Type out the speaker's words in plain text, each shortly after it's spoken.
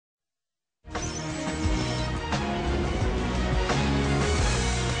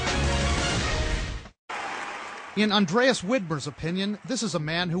In Andreas Widmer's opinion, this is a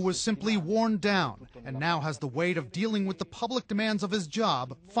man who was simply worn down and now has the weight of dealing with the public demands of his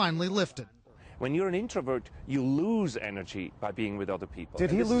job finally lifted. When you're an introvert, you lose energy by being with other people. Did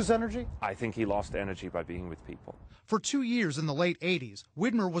he lose energy? I think he lost energy by being with people. For 2 years in the late 80s,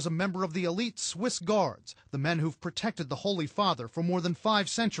 Widmer was a member of the elite Swiss Guards, the men who've protected the Holy Father for more than 5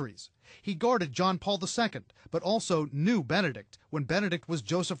 centuries. He guarded John Paul II, but also knew Benedict when Benedict was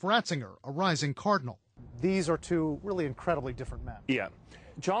Joseph Ratzinger, a rising cardinal. These are two really incredibly different men. Yeah.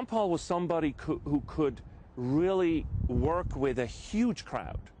 John Paul was somebody who could really work with a huge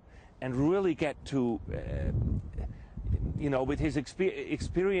crowd and really get to, with his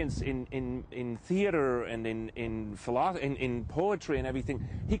experience in theater and in philosophy, in poetry and everything,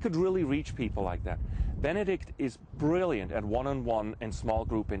 he could really reach people like that. Benedict is brilliant at one-on-one and small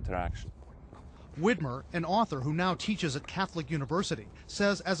group interaction. Widmer, an author who now teaches at Catholic University,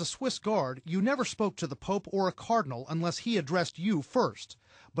 says as a Swiss Guard, you never spoke to the Pope or a cardinal unless he addressed you first.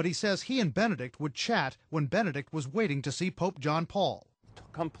 But he says he and Benedict would chat when Benedict was waiting to see Pope John Paul.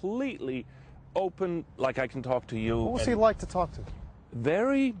 Completely open, like I can talk to you. What was he like to talk to?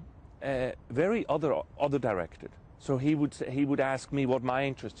 Very other directed. So he would ask me what my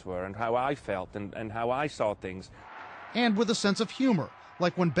interests were and how I felt and how I saw things. And with a sense of humor,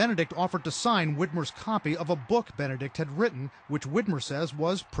 like when Benedict offered to sign Widmer's copy of a book Benedict had written, which Widmer says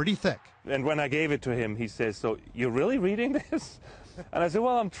was pretty thick. And when I gave it to him, he says, "So you're really reading this?" And I said,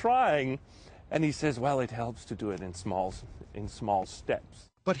 "Well, I'm trying." And he says, "Well, it helps to do it in small steps."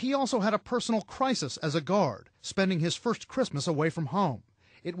 But he also had a personal crisis as a guard, spending his first Christmas away from home.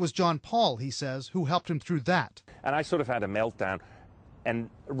 It was John Paul, he says, who helped him through that. And I sort of had a meltdown.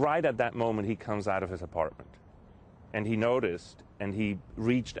 And right at that moment, he comes out of his apartment. And he noticed, and he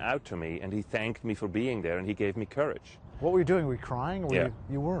reached out to me, and he thanked me for being there, and he gave me courage. What were you doing? Were you crying? Or yeah.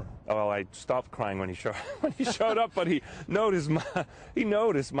 You were? Well, I stopped crying when he showed up, but he noticed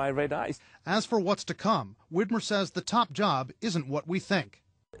my red eyes. As for what's to come, Widmer says the top job isn't what we think.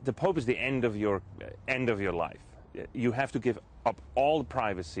 The Pope is the end of your life. You have to give up all the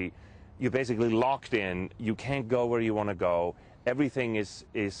privacy. You're basically locked in. You can't go where you want to go. Everything is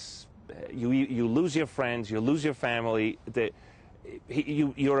you lose your friends. You lose your family.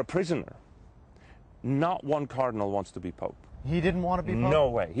 You're a prisoner. Not one cardinal wants to be Pope. He didn't want to be Pope? No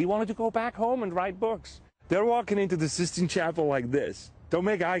way. He wanted to go back home and write books. They're walking into the Sistine Chapel like this. Don't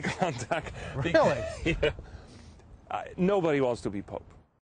make eye contact. Really? Nobody wants to be Pope.